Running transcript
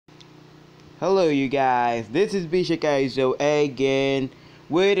Hello you guys, this is Bishakaizo again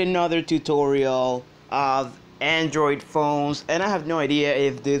with another tutorial of Android phones, and I have no idea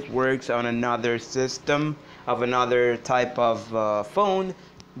if this works on another system of another type of phone,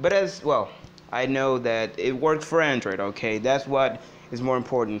 but as well I know that it works for Android. Okay, that's what is more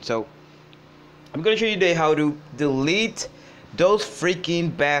important. So I'm gonna show you today how to delete those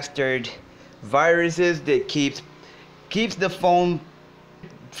freaking bastard viruses that keeps the phone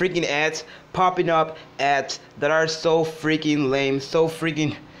freaking ads popping up, ads that are so freaking lame, so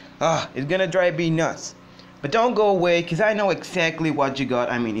freaking it's gonna drive me nuts. But don't go away, because I know exactly what you got.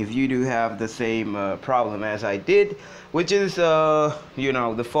 I mean, if you do have the same problem as I did, which is the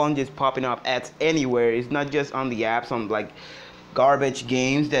phone just popping up ads anywhere. It's not just on the apps, on like garbage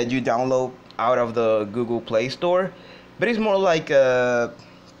games that you download out of the Google Play Store, but it's more like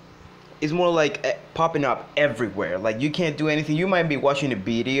popping up everywhere. Like, you can't do anything. You might be watching a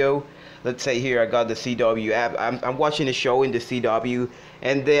video. Let's say here I got the CW app. I'm watching a show in the CW,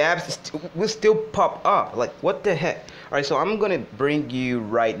 and the apps will still pop up. Like, what the heck? All right, so I'm gonna bring you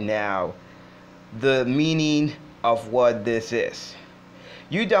right now the meaning of what this is.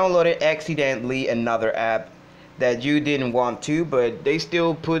 You downloaded accidentally another app that you didn't want to, but they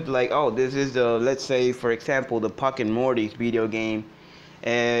still put like, oh, this is the, let's say for example, the Puck and Morty's video game,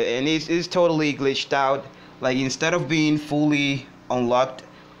 and it's totally glitched out. Like, instead of being fully unlocked,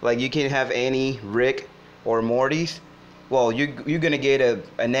 like you can have any Rick or Morty's, well, you're gonna get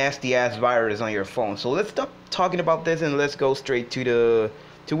a nasty ass virus on your phone. So let's stop talking about this and let's go straight to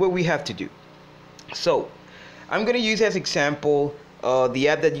what we have to do. So I'm gonna use as example the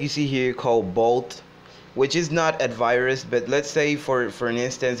app that you see here called Bolt, which is not a virus, but let's say for an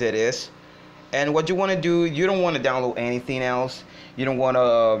instance it is. And what you want to do, you don't want to download anything else. You don't want to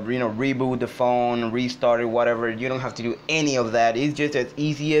reboot the phone, restart it, whatever. You don't have to do any of that. It's just as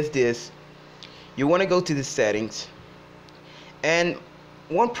easy as this. You want to go to the settings, and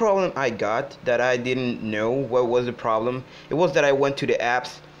one problem I got that I didn't know what was the problem, it was that I went to the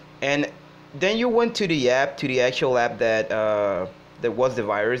apps, and then you went to the app, to the actual app that was the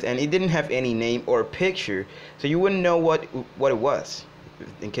virus, and it didn't have any name or picture, so you wouldn't know what it was,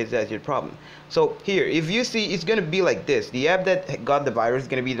 in case that's your problem. So here, if you see, it's gonna be like this. The app that got the virus is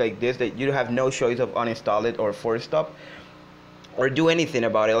gonna be like this, that you have no choice of uninstall it or force stop or do anything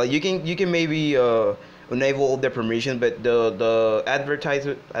about it. Like, you can maybe enable all the permission, but the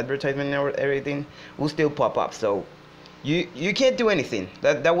advertisement and everything will still pop up. So you can't do anything.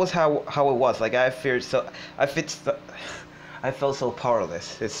 That was how it was. Like, I felt so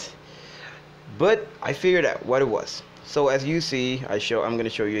powerless. But I figured out what it was. So as you see, I'm going to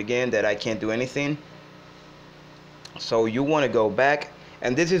show you again that I can't do anything. So you want to go back,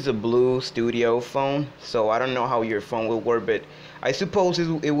 and this is a Blue Studio phone. So I don't know how your phone will work, but I suppose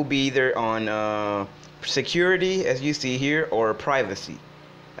it will be either on security, as you see here, or privacy.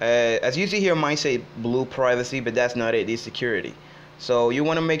 As you see here, mine say Blue Privacy, but that's not it. It's security. So you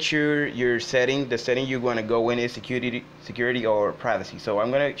want to make sure the setting you want to go in is security or privacy. So I'm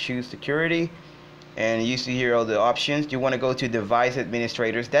going to choose security. And you see here all the options. You want to go to device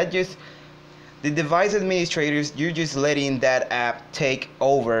administrators. The device administrators, you're just letting that app take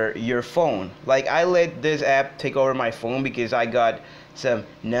over your phone. Like, I let this app take over my phone because I got some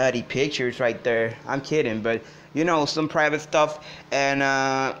nutty pictures right there. I'm kidding, but some private stuff, and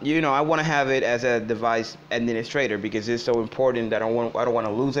I want to have it as a device administrator because it's so important that I don't want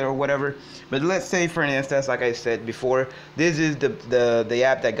to lose it or whatever. But let's say, for instance, like I said before, this is the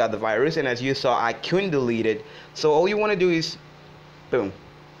app that got the virus, and as you saw, I couldn't delete it. So all you want to do is, boom,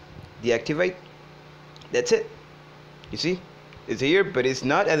 deactivate. That's it. You see, it's here, but it's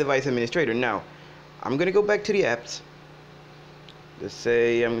not a device administrator. Now I'm gonna go back to the apps. Let's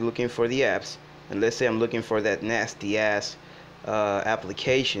say I'm looking for the apps, and let's say I'm looking for that nasty ass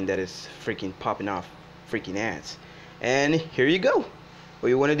application that is freaking popping off freaking ads. And here you go. What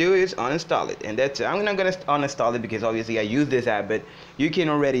you want to do is uninstall it, and that's it. I'm not gonna uninstall it because obviously I use this app, but you can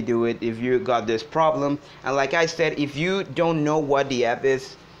already do it if you got this problem. And like I said, if you don't know what the app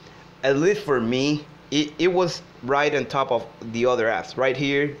is, at least for me, it was right on top of the other apps right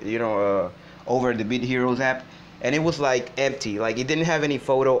here, over the Beat Heroes app. And it was like empty, like it didn't have any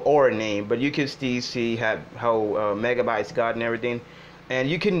photo or a name, but you can still see how megabytes got and everything, and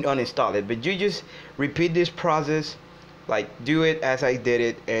you can uninstall it. But you just repeat this process, like do it as I did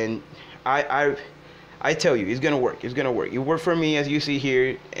it, and I tell you, it's gonna work. It worked for me, as you see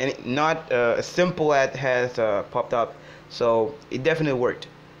here, and not a simple ad has popped up, so it definitely worked.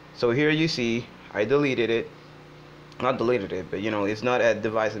 So here you see, I deleted it, not deleted it, but it's not a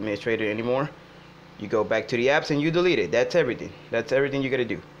device administrator anymore. You go back to the apps and you delete it. That's everything. That's everything you gotta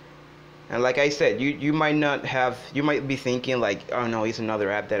do. And like I said, you might not have, you might be thinking like, oh no, it's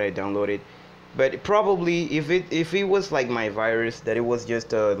another app that I downloaded. But probably if it was like my virus, that it was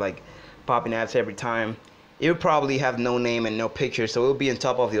just like popping ads every time, it would probably have no name and no picture, so it would be on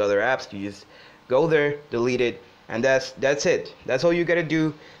top of the other apps. You just go there, delete it, and that's it. That's all you gotta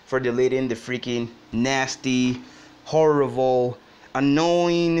do for deleting the freaking nasty, horrible,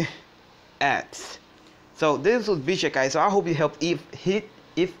 annoying ads. So this was Bishop, guys. So I hope it helped. If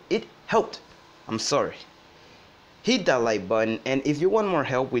it helped, I'm sorry, hit that like button. And if you want more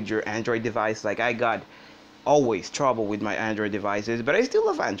help with your Android device, like I got always trouble with my Android devices, but I still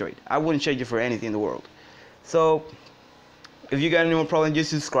love Android. I wouldn't change it for anything in the world. So if you got any more problem, just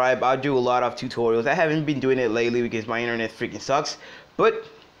subscribe. I'll do a lot of tutorials. I haven't been doing it lately because my internet freaking sucks, but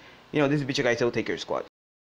you know, this is Bishop, guys. So take care, squad.